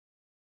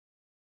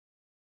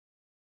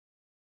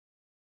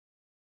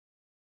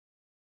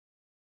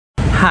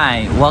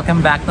Hi,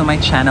 welcome back to my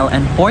channel,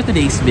 and for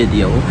today's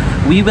video,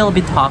 we will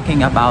be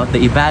talking about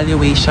the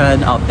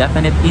evaluation of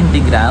definite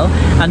integral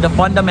and the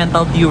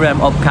fundamental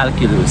theorem of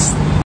calculus.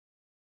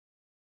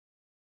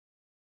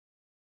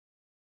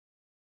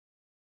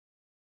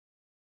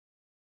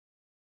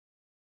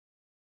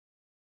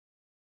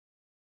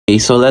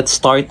 Okay, so let's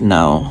start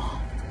now.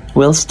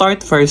 We'll start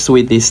first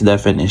with this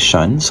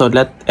definition. So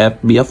let f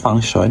be a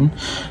function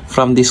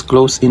from this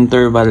closed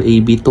interval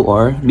a, b to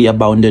r be a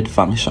bounded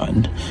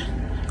function.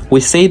 We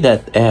say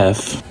that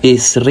f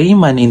is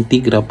Riemann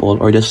integrable,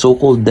 or the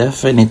so-called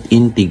definite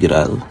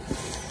integral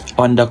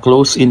on the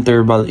closed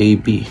interval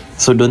AB.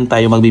 So doon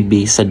tayo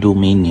magbe-base sa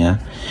domain niya.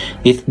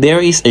 If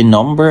there is a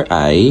number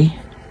I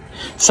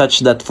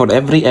such that for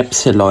every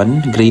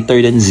epsilon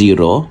greater than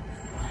 0,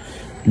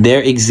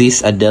 there exists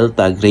a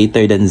delta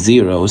greater than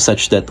 0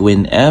 such that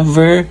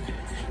whenever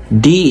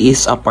D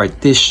is a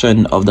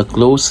partition of the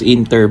closed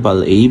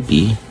interval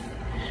AB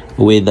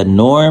with a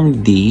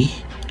norm D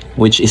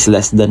which is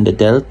less than the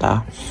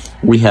delta,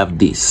 we have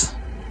this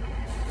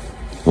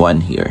one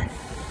here.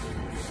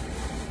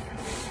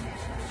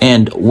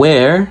 And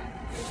where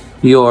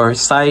your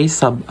psi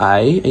sub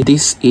I,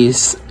 this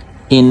is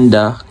in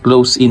the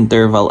closed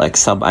interval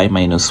x sub I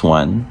minus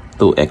 1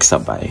 to x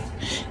sub I.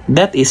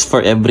 That is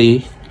for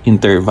every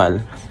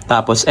interval.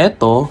 Tapos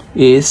ito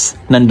is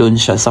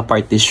nandun siya sa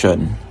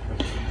partition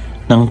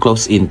ng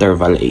closed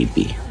interval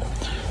AB.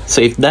 So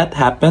if that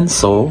happens,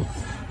 so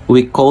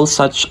we call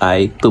such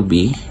I to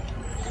be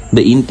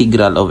the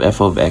integral of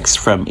f of x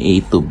from a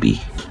to b.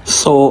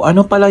 So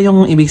ano pala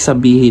yung ibig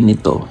sabihin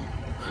nito?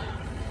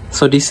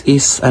 So this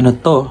is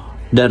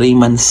the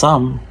Riemann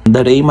sum.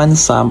 The Riemann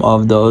sum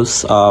of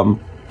those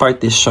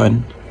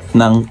partition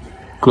ng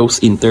closed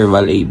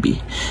interval AB.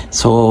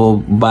 So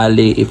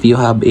bale, if you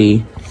have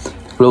a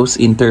closed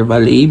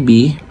interval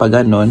AB, pag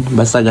ganon,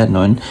 basta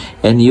ganon,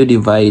 and you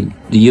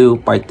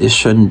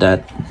partition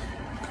that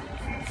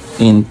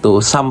into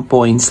some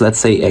points,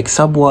 let's say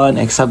x sub 1,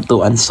 x sub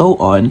 2, and so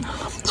on.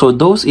 So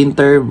those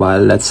interval,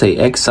 let's say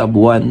x sub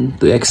 1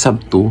 to x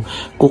sub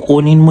 2,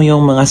 kukunin mo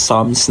yung mga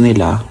sums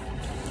nila,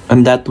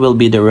 and that will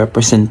be the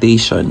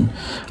representation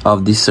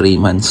of this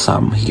Riemann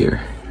sum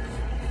here.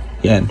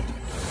 Yan.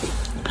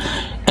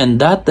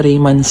 And that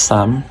Riemann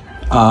sum,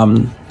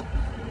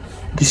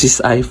 this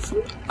is I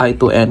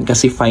to n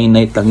kasi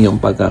finite lang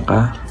yung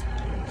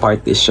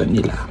pagkaka-partition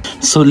nila.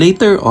 So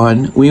later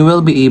on, we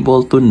will be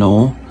able to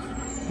know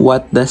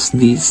what does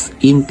this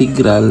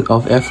integral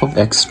of f of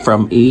x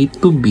from a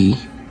to b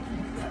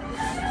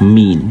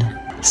mean.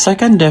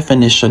 Second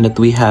definition that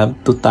we have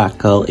to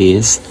tackle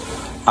is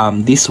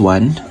this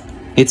one.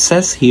 It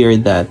says here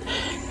that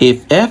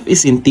if f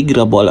is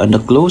integrable on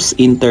the closed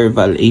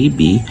interval ab,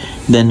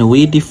 then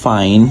we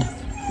define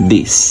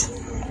this.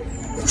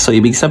 So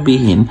ibig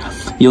sabihin,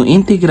 yung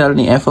integral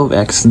ni f of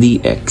x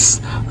dx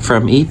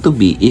from a to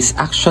b is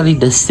actually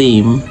the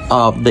same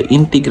of the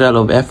integral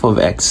of f of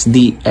x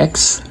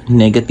dx,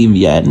 negative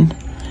yan,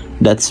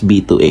 that's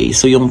b to a.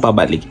 So yung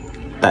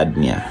pabaliktad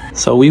niya.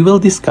 So we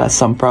will discuss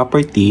some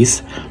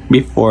properties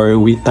before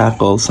we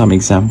tackle some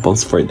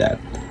examples for that.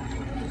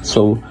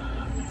 So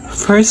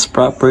first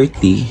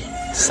property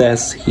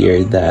says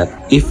here that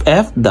if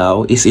f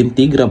daw is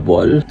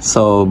integrable,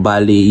 so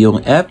bali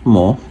yung f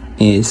mo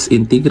is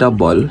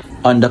integrable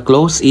on the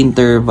closed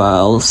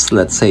intervals,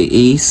 let's say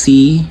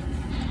AC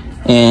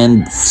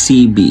and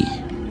CB.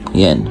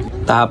 Yan.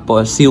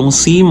 Tapos, yung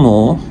C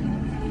mo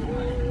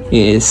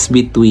is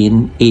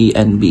between A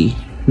and B.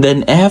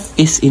 Then, F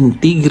is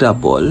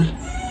integrable.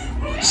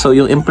 So,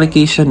 yung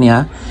implication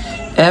niya,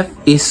 F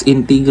is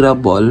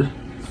integrable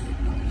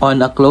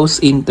on a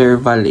closed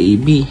interval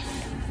AB.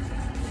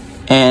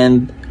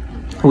 And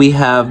we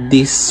have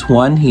this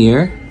one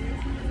here.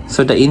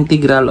 So, the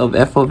integral of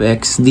f of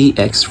x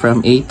dx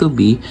from a to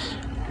b,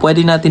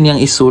 pwede natin yang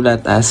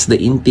isulat as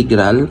the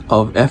integral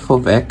of f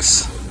of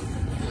x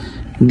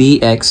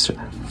dx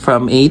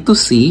from a to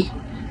c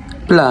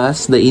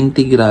plus the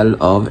integral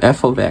of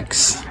f of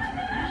x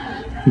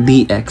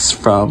dx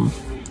from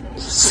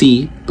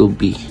c to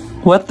b.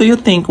 What do you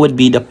think would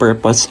be the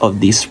purpose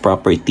of this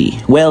property?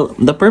 Well,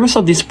 the purpose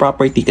of this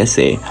property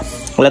kasi,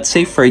 let's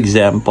say for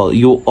example,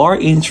 you are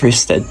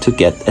interested to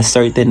get a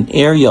certain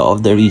area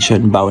of the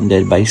region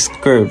bounded by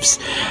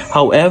curves.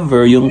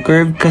 However, yung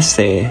curve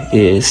kasi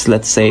is,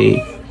 let's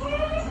say,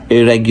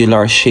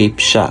 irregular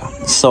shape siya.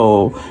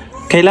 So,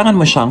 kailangan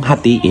mo siyang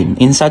hatiin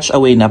in such a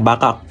way na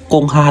baka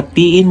kung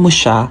hahatiin mo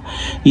siya,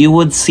 you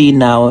would see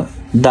now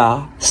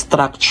the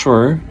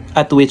structure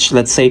at which,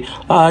 let's say,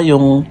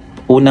 yung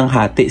unang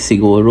hati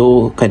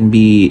siguro can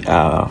be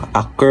a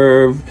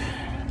curve,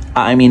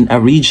 a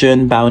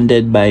region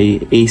bounded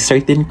by a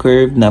certain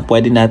curve na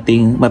pwede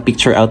nating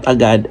ma-picture out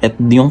agad, at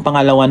yung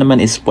pangalawa naman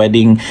is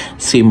pwedeng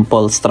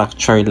simple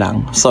structure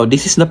lang. So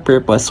this is the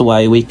purpose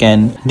why we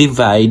can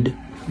divide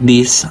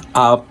this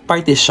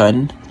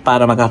partition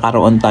para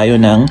magkakaroon tayo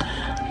ng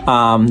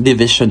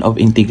division of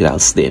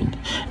integrals din.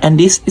 And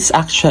this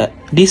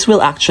will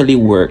actually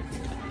work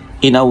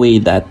in a way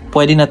that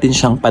pwede natin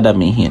siyang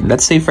padamihin.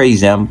 Let's say for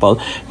example,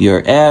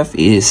 your f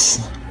is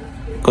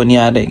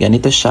kunyari,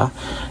 ganito siya,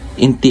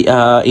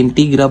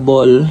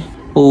 integrable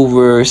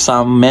over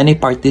some many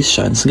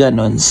partitions,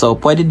 ganon. So,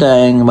 pwede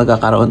tayong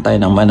magkakaroon tayo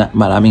ng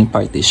maraming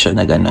partition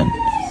na ganon.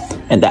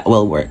 And that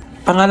will work.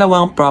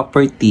 Pangalawang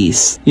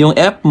properties, yung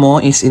f mo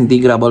is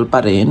integrable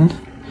pa rin,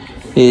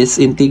 is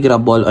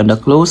integrable on the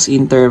closed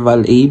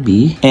interval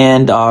AB,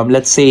 and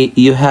let's say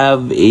you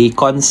have a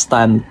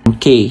constant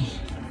k.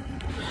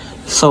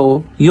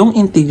 So, yung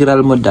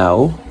integral mo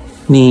daw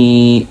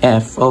ni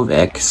f of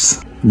x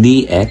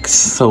dx,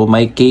 so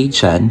may k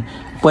dyan,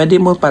 pwede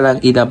mo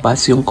palang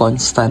ilabas yung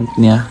constant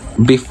niya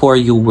before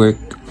you work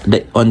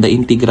on the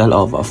integral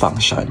of a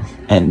function.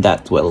 And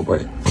that will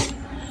work.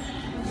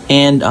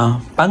 And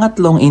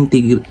pangatlong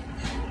integral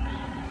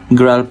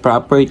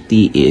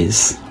property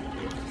is,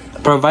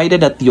 provided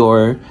that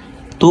your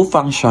two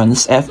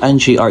functions, f and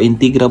g, are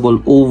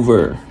integrable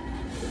over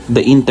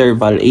the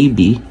interval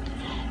AB,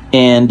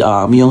 and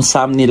yung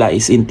sum nila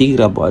is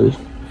integrable,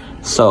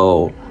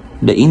 so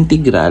the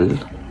integral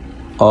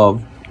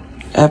of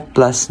f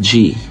plus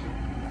g,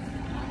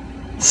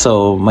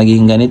 so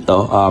magiging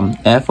ganito,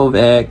 f of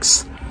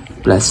x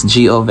plus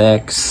g of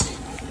x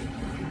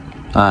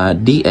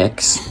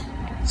dx.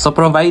 So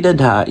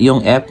provided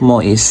yung f mo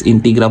is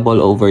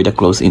integrable over the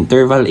closed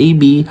interval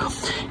AB,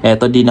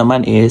 eto din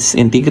naman is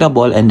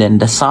integrable, and then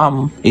the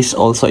sum is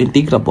also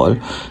integrable,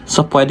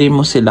 so pwede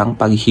mo silang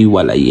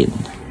paghiwalayin.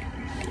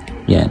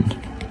 Yan.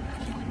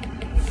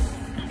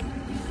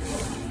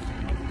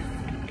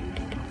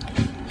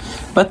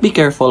 But be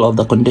careful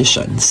of the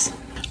conditions.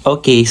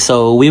 Okay,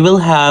 so we will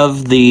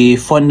have the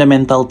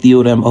fundamental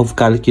theorem of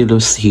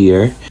calculus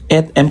here.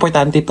 At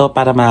importante to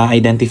para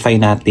ma-identify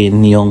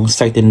natin yung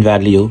certain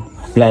value.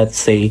 Let's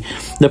say,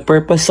 the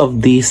purpose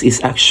of this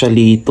is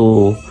actually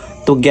to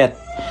get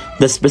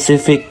the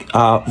specific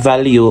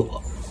value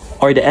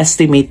or the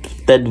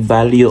estimated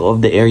value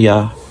of the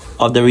area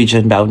of the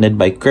region bounded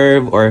by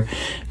curve, or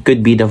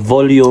could be the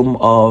volume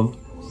of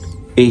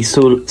a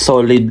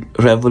solid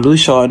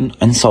revolution,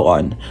 and so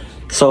on.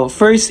 So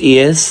first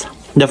is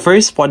the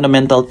first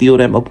fundamental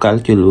theorem of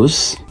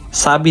calculus.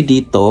 Sabi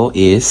dito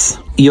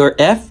is, your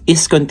f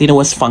is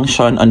continuous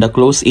function on the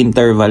closed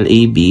interval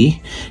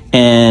AB,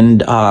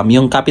 and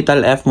yung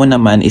capital F mo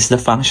naman is the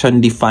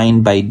function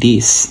defined by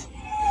this.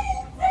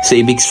 So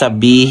ibig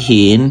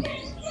sabihin,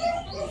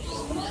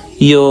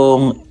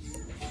 yung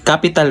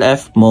capital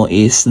F mo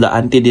is the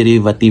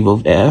antiderivative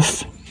of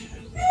f.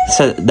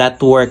 So that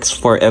works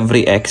for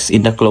every x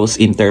in the closed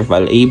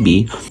interval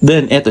AB.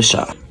 Then eto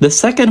siya. The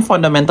second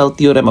fundamental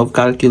theorem of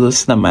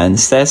calculus naman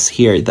says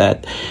here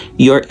that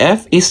your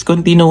f is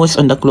continuous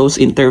on the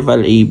closed interval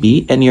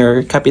AB, and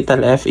your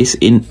capital F is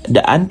in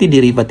the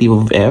antiderivative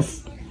of f.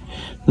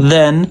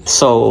 Then,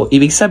 so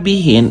ibig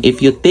sabihin,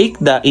 if you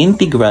take the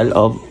integral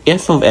of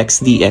f of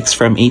x dx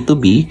from a to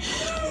b,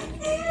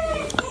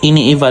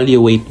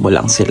 ini-evaluate mo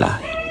lang sila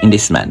in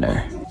this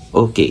manner.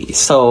 Okay,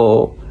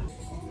 so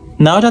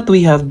now that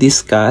we have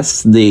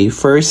discussed the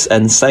first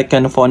and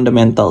second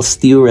fundamentals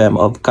theorem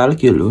of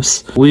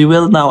calculus, we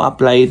will now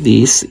apply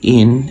this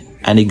in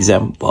an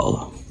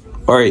example,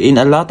 or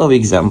in a lot of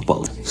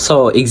examples.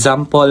 So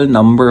example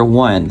number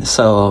 1.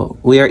 So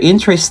we are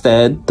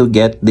interested to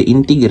get the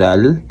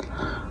integral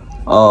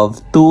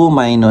of 2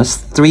 minus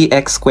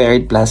 3x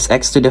squared plus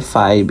x to the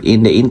 5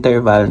 in the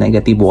interval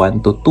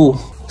 -1 to 2.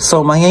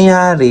 So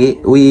mangyayari,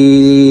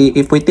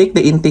 if we take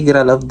the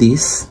integral of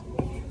this,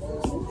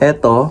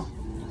 eto,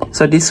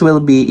 so this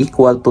will be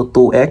equal to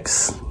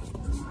 2x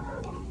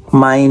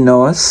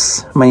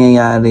minus,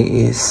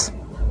 mangyayari is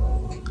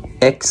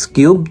x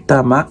cubed,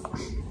 tama,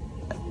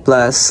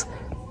 plus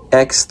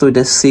x to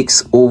the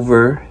 6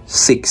 over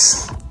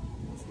 6.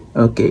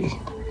 Okay.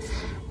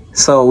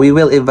 So we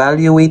will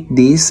evaluate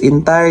this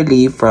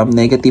entirely from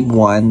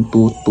 -1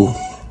 to 2.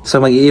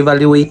 So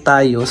mag-evaluate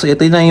tayo. So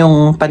ito na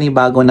yung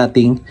panibago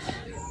nating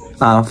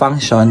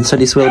function. So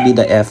this will be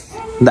the f,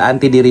 the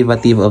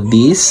antiderivative of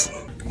this.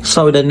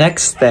 So the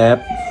next step,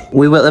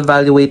 we will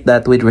evaluate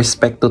that with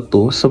respect to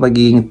 2. So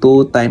magiging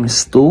 2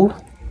 times 2,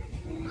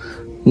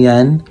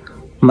 yan,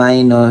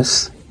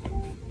 minus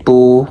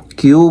 2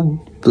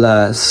 cube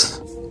plus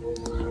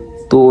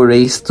 2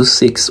 raised to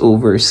 6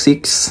 over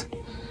 6.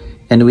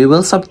 And we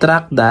will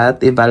subtract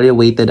that,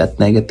 evaluated at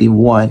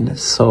 -1.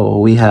 So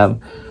we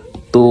have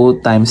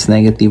 2 times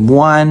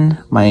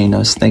 -1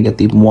 minus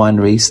 -1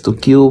 raised to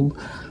cube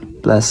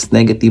plus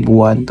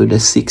 -1 to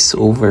the 6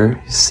 over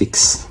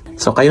 6.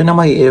 So, kayo na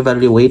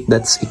mag-evaluate,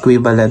 that's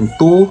equivalent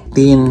to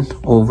 10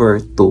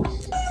 over 2.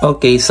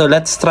 Okay, so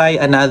let's try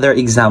another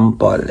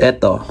example.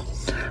 Ito,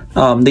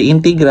 the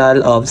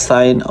integral of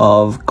sine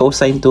of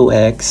cosine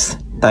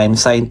 2x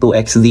times sine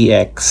 2x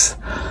dx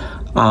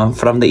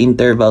from the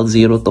interval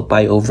 0 to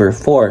pi over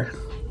 4.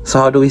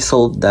 So, how do we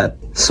solve that?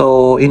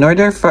 So, in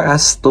order for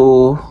us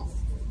to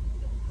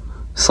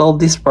solve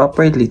this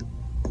properly,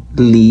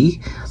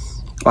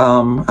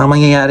 ang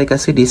mangyayari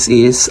kasi this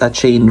is a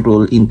chain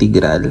rule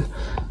integral.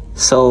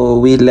 So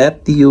we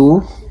let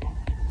u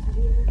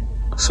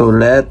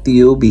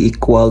be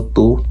equal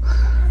to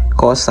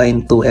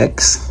cosine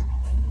 2x,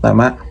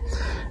 tama?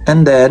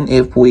 And then,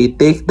 if we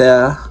take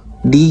the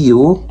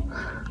du,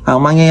 ang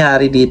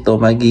mangyayari dito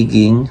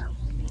magiging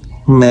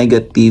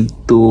negative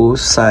 2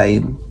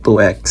 sine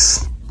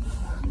 2x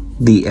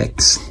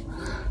dx.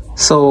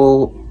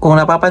 So, kung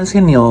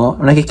napapansin nyo,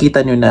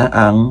 nakikita nyo na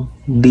ang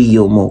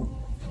du mo.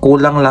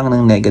 Kulang lang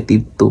ng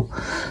negative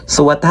 2.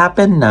 So, what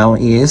happened now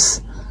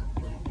is,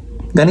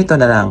 ganito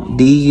na lang,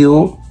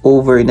 du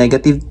over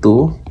negative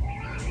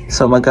 2.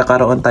 So,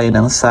 magkakaroon tayo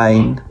ng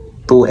sine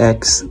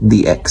 2x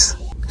dx.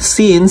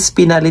 Since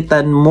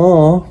pinalitan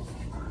mo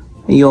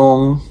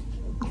yung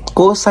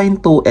cosine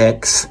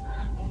 2x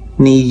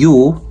ni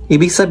u,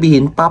 ibig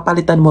sabihin,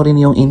 papalitan mo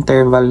rin yung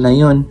interval na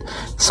yun.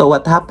 So,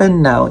 what happened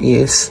now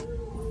is,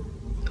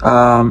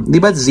 di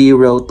ba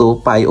 0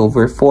 to pi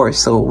over 4?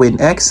 So, when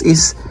x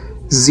is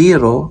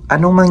 0,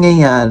 anong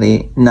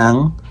mangyayari ng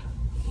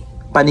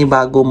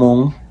panibago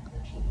mong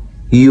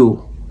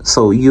u?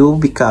 So, u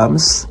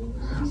becomes,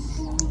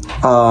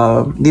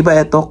 di ba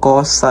ito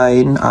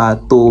cosine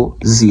 2,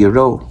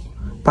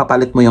 0.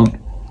 Papalit mo yung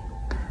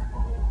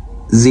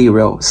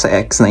 0 sa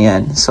x na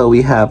yan. So,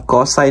 we have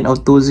cosine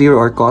of 2, 0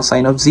 or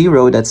cosine of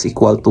 0, that's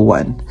equal to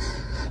 1.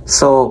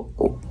 So,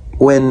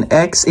 when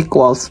x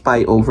equals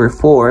pi over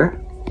 4,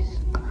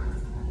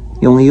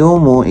 yung u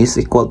mo is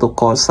equal to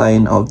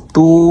cosine of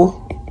 2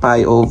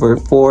 pi over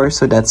 4.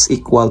 So, that's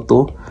equal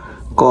to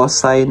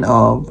cosine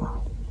of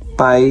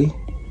pi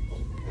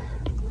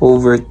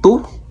over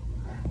 2.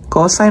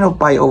 Cosine of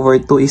pi over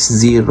 2 is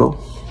 0.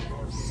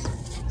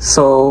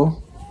 So,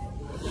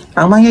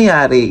 ang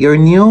mangyayari, your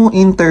new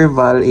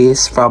interval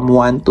is from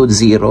 1 to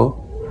 0.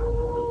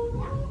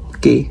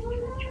 Okay.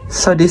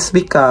 So, this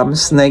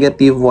becomes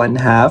negative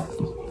 1/2.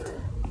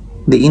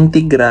 The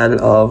integral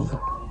of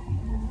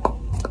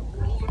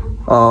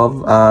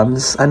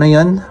ano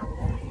yun?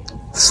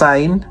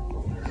 Sine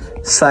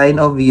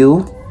of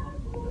u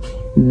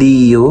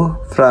du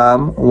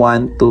from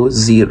 1 to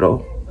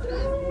 0.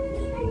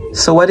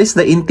 So, what is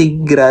the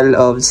integral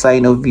of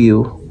sine of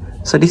u?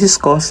 So, this is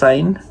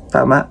cosine.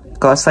 Tama?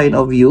 Cosine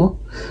of u.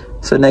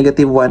 So,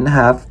 negative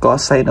 1/2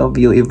 cosine of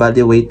u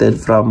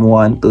evaluated from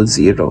 1 to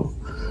 0.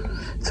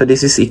 So,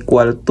 this is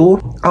equal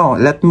to,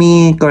 let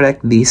me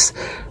correct this.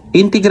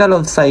 Integral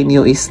of sine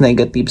u is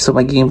negative. So,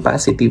 magiging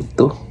positive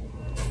 2.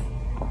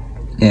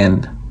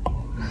 And,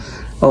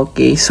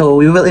 okay. So,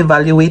 we will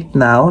evaluate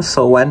now.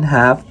 So,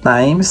 1/2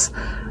 times,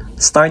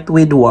 start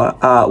with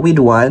 1, with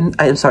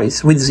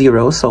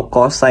 0. So,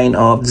 cosine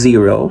of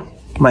 0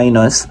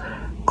 minus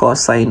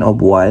cosine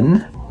of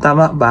 1.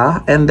 Tama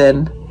ba? And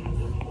then,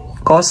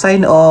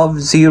 cosine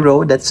of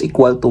 0, that's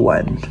equal to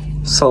 1.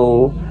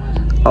 So,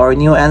 our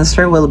new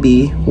answer will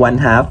be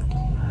 1/2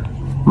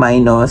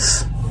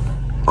 minus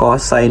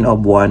cosine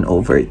of 1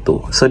 over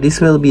 2. So,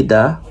 this will be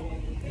the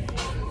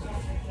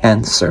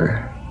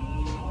answer.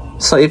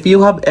 So, if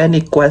you have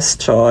any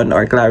question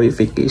or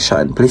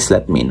clarification, please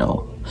let me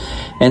know.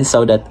 And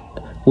so that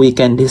we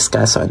can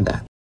discuss on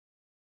that.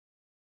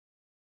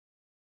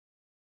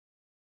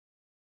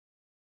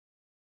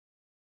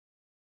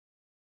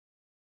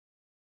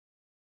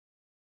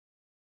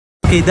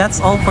 Okay,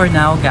 that's all for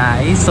now,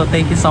 guys. So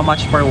thank you so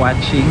much for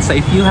watching. So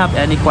if you have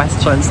any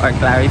questions or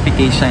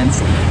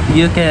clarifications,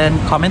 you can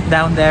comment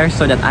down there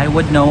so that I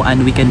would know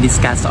and we can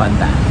discuss on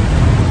that.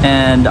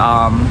 And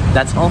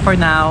that's all for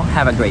now.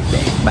 Have a great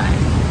day.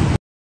 Bye.